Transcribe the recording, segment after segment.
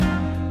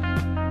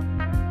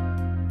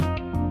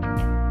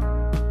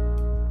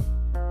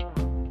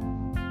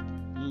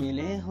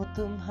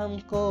तुम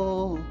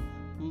हमको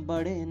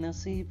बड़े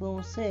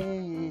नसीबों से,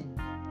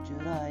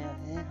 चुराया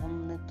है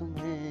हमने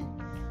तुम्हें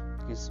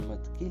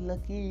किस्मत की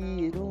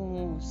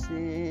लकीरों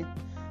से।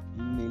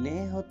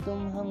 मिले हो तुम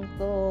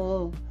हमको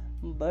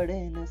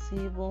बड़े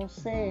नसीबों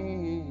से,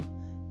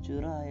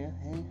 चुराया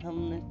है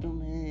हमने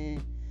तुम्हें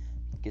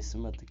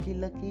किस्मत की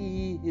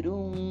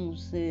लकीरों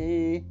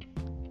से।